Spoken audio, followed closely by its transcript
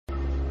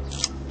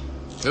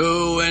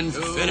to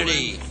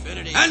infinity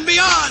and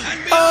beyond.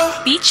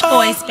 Beach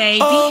Boys,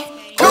 baby.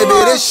 Baby,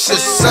 this shit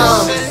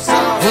some.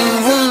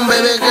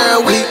 Baby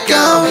girl, we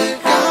go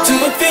to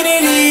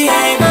infinity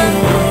and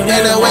beyond.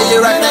 And the way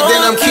you rock that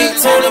denim keep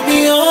turning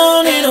me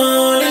on and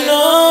on and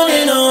on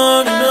and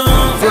on and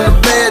on. From the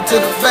bed to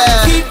the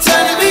bath, keep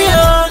turning me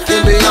on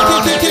and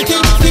beyond.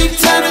 Keep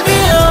turning me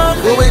on.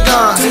 Where we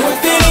gone? To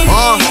infinity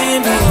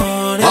and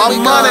beyond. All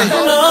money.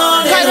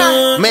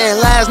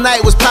 Man, last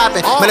night was poppin'.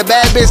 Met a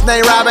bad bitch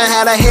named Robin.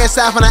 Had her hair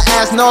south and I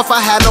asked no if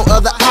I had no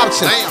other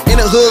option. In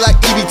the hood like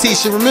EBT,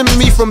 she remember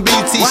me from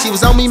BT. She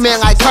was on me,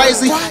 man, like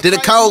crazy. Did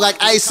it cold like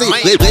icy.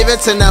 Live it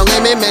to no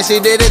limit, man,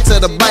 she did it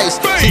to the base.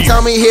 She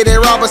told me hit it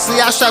raw, but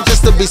see, I shot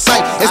just to be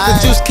safe. It's the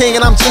juice king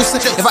and I'm juicing.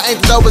 If I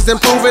ain't the dopest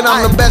improving,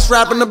 I'm the best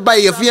rapper in the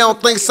Bay. If you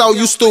don't think so,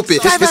 you stupid.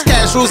 This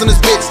cash rules in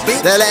this bitch.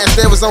 That last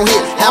day was on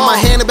hit. Had my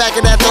hand in the back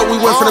of that throat. We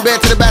went from the bed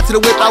to the back to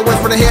the whip. I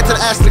went from the head to the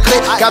ass to the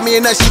clip. Got me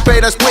a nut, she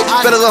paid us quick.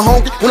 Better little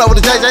home. Went over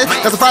to JJ,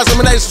 got some fries,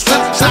 lemonade, some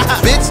shrimp,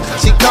 bitch.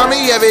 She call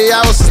me every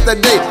hour since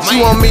that day. She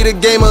want me to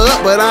game her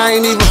up, but I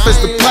ain't even fist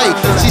to play.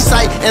 She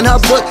say in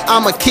her book,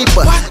 I'm a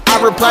keeper. I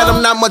replied,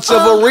 I'm not much of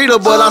a reader,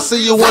 but I'll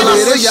see you when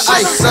it is your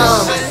ice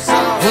some.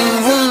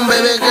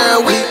 Baby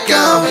girl, we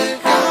go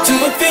to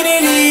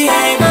infinity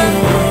and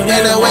beyond.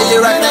 And the way you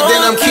rock that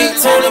denim keep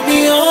turning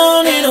me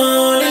on and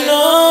on and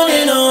on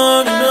and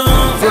on and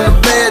on. From the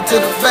bed to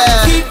the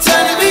bath, keep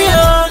turning me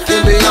on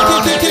and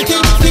beyond.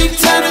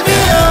 Keep turning me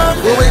on.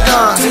 Where we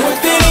gone? To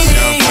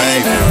infinity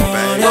and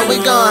beyond. Where we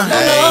gone?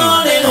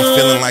 Hey, I'm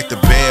feeling like the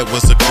bed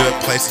was a good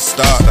place to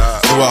start.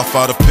 Threw off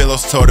all the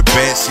pillows, tore the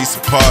bed sheets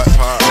apart.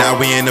 Now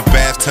we in the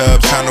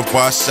bathtub trying to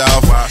wash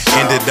off.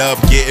 Ended up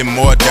getting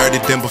more dirty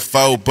than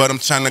before, but I'm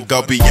trying to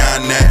go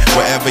beyond that.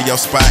 Wherever your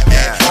spot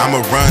at, I'ma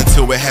run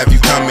to it. Have you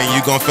coming?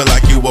 You gon' feel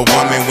like you a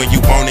woman. When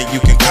you want it,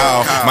 you can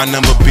call. My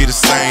number be the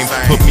same.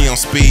 Put me on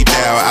speed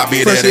dial. I'll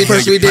be there to hear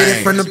First we your did it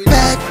pain. from the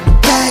back,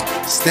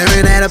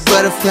 staring at a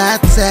butterfly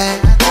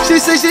tag. She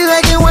said she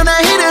like it when I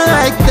hit it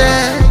like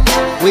that.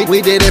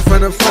 We did it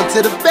from the front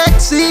to the back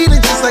seat,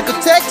 and just like a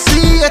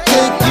taxi, I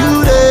take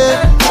you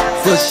there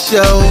for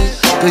sure.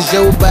 Cause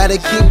your body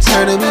keep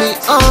turning me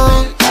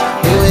on.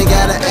 You ain't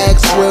gotta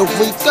ask where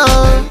we go.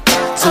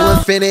 To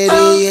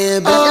infinity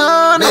and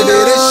beyond.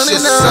 Baby, this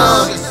shit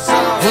some.